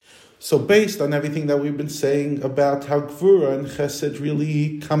So based on everything that we've been saying about how Gvura and Chesed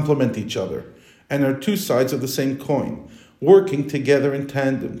really complement each other and are two sides of the same coin, working together in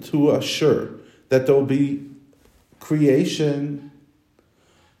tandem to assure that there will be creation,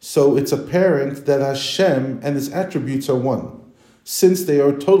 so it's apparent that Hashem and His attributes are one. Since they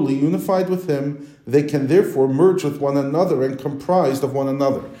are totally unified with Him, they can therefore merge with one another and comprised of one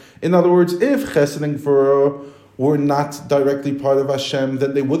another. In other words, if Chesed and Gvura were not directly part of Hashem,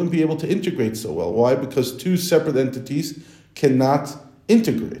 then they wouldn't be able to integrate so well. Why? Because two separate entities cannot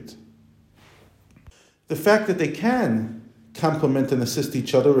integrate. The fact that they can complement and assist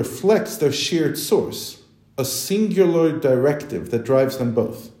each other reflects their shared source, a singular directive that drives them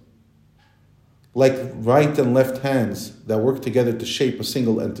both. Like right and left hands that work together to shape a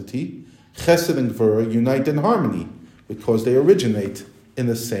single entity, Chesed and Gvura unite in harmony because they originate in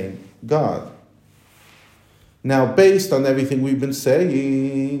the same God. Now, based on everything we've been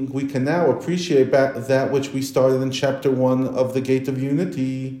saying, we can now appreciate that which we started in chapter 1 of the Gate of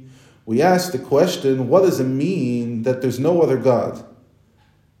Unity. We asked the question, what does it mean that there's no other God?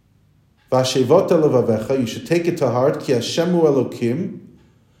 Vashevota levavecha, you should take it to heart, ki Hashemu Elokim,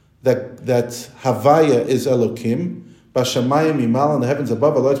 that Havaya is Elokim, Bashamayim Imal, in the heavens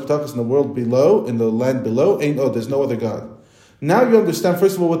above, Allah in the world below, in the land below, there's no other God. Now you understand,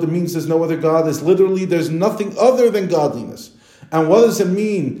 first of all, what it means there's no other God is literally there's nothing other than godliness. And what does it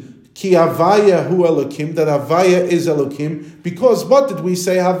mean? Ki Havaya hu Elokim, that Havaya is Elokim, because what did we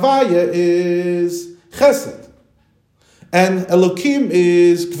say? Havaya is Chesed. And Elokim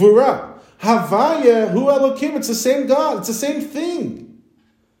is Gvura. Havaya hu Elokim, it's the same God, it's the same thing.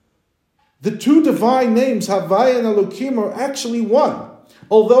 The two divine names, Havaya and Elokim, are actually one.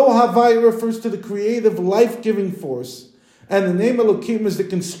 Although Havaya refers to the creative, life-giving force, and the name Elokim is the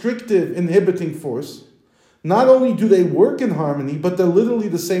constrictive, inhibiting force, not only do they work in harmony, but they're literally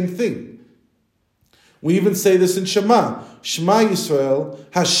the same thing. We even say this in Shema. Shema Yisrael,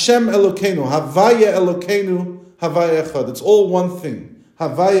 Hashem Elokeinu, Havaya Elokeinu, Havaya Echad. It's all one thing.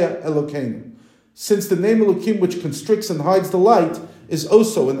 Havaya Elokeinu. Since the name Elokim, which constricts and hides the light, is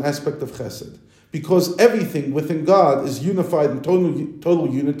also an aspect of Chesed. Because everything within God is unified in total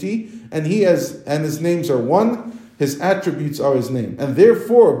unity, and His names are one, His attributes are His name. And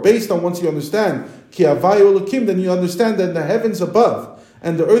therefore, based on once you understand Ki Havaya Elokim, then you understand that in the heavens above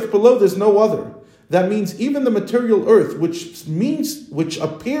and the earth below, there's no other. That means even the material earth, which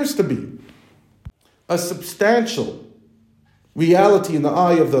appears to be a substantial reality in the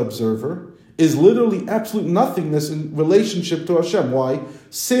eye of the observer, is literally absolute nothingness in relationship to Hashem. Why?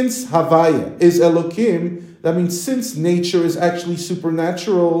 Since Havaya is Elokim, that means since nature is actually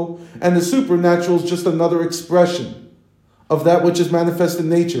supernatural, and the supernatural is just another expression of that which is manifest in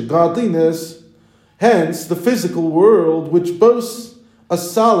nature, godliness, hence the physical world, which boasts a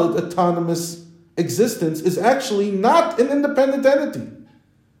solid autonomous existence, is actually not an independent entity.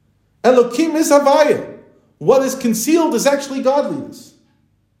 Elokim is Havaya. What is concealed is actually godliness.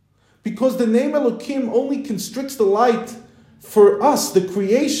 Because the name Elokim only constricts the light for us, the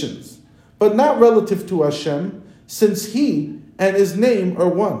creations, but not relative to Hashem, since He and His name are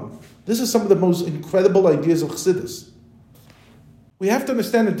one. This is some of the most incredible ideas of Chassidus. We have to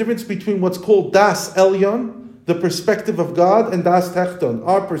understand the difference between what's called Das Elyon, the perspective of God, and Das Techton,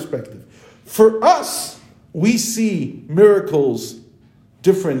 our perspective. For us, we see miracles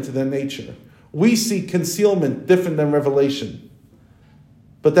different than nature. We see concealment different than revelation.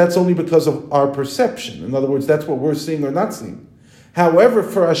 But that's only because of our perception. In other words, that's what we're seeing or not seeing. However,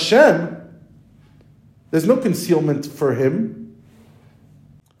 for Hashem, there's no concealment for Him.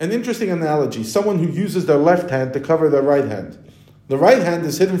 An interesting analogy, someone who uses their left hand to cover their right hand. The right hand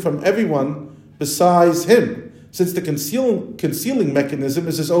is hidden from everyone besides him, since the concealing mechanism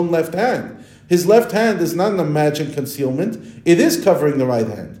is his own left hand. His left hand is not an imagined concealment, it is covering the right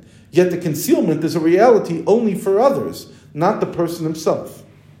hand. Yet the concealment is a reality only for others, not the person himself.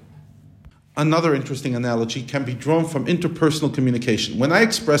 Another interesting analogy can be drawn from interpersonal communication. When I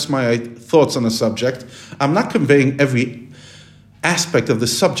express my thoughts on a subject, I'm not conveying every aspect of the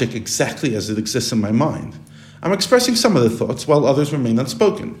subject exactly as it exists in my mind. I'm expressing some of the thoughts while others remain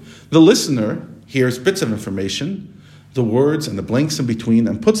unspoken. The listener hears bits of information, the words and the blanks in between,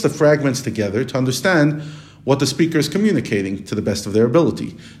 and puts the fragments together to understand what the speaker is communicating to the best of their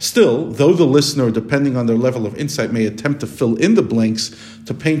ability. Still, though the listener, depending on their level of insight, may attempt to fill in the blanks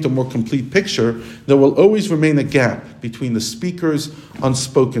to paint a more complete picture, there will always remain a gap between the speaker's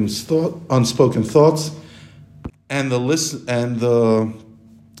unspoken thoughts and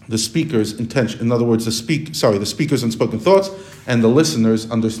the speaker's intention. In other words, the speaker's unspoken thoughts and the listener's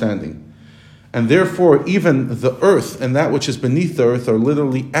understanding. And therefore, even the earth and that which is beneath the earth are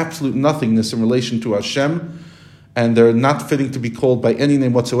literally absolute nothingness in relation to Hashem, and they're not fitting to be called by any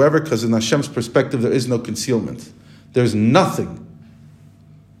name whatsoever, because in Hashem's perspective, there is no concealment. There's nothing.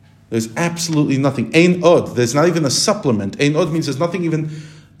 There's absolutely nothing. Ein od. There's not even a supplement. Ein od means there's nothing even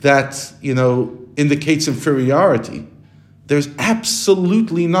that, indicates inferiority. There's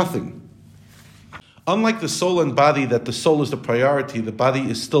absolutely nothing. Unlike the soul and body, that the soul is the priority, the body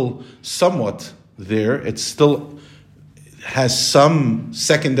is still somewhat there. It still has some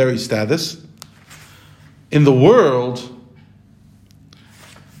secondary status. In the world,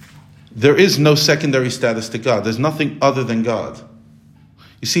 there is no secondary status to God. There's nothing other than God.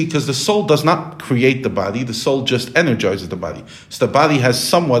 You see, because the soul does not create the body, the soul just energizes the body. So the body has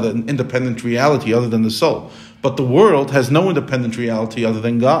somewhat an independent reality other than the soul. But the world has no independent reality other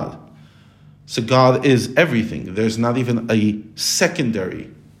than God. So God is everything. There's not even a secondary,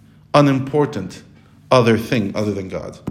 unimportant other thing other than God.